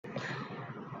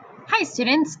Hi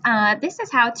students, this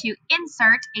is how to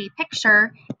insert a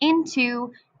picture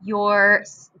into your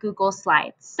Google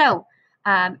Slides. So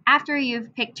after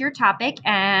you've picked your topic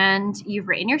and you've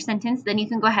written your sentence, then you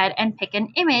can go ahead and pick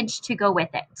an image to go with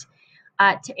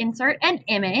it. To insert an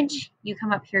image, you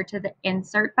come up here to the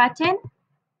insert button,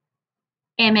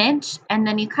 image, and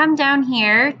then you come down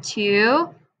here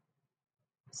to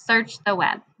search the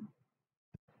web.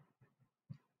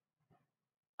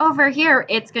 Over here,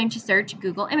 it's going to search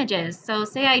Google Images. So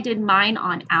say I did mine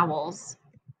on owls.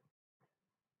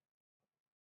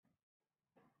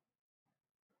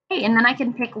 Okay, and then I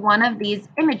can pick one of these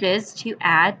images to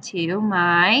add to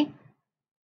my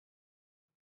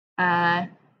slideshow.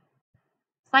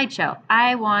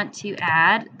 I want to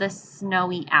add the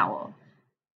snowy owl.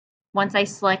 Once I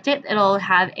select it, it'll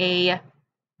have a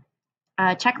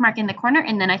check mark in the corner,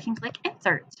 and then I can click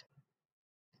Insert.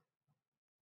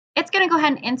 It's going to go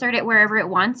ahead and insert it wherever it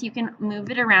wants. You can move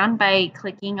it around by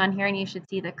clicking on here, and you should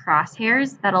see the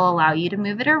crosshairs. That'll allow you to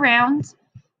move it around.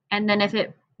 And then if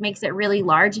it makes it really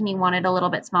large and you want it a little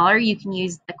bit smaller, you can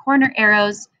use the corner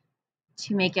arrows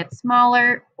to make it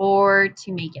smaller or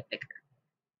to make it bigger.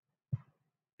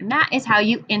 And that is how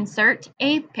you insert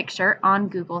a picture on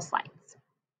Google Slides.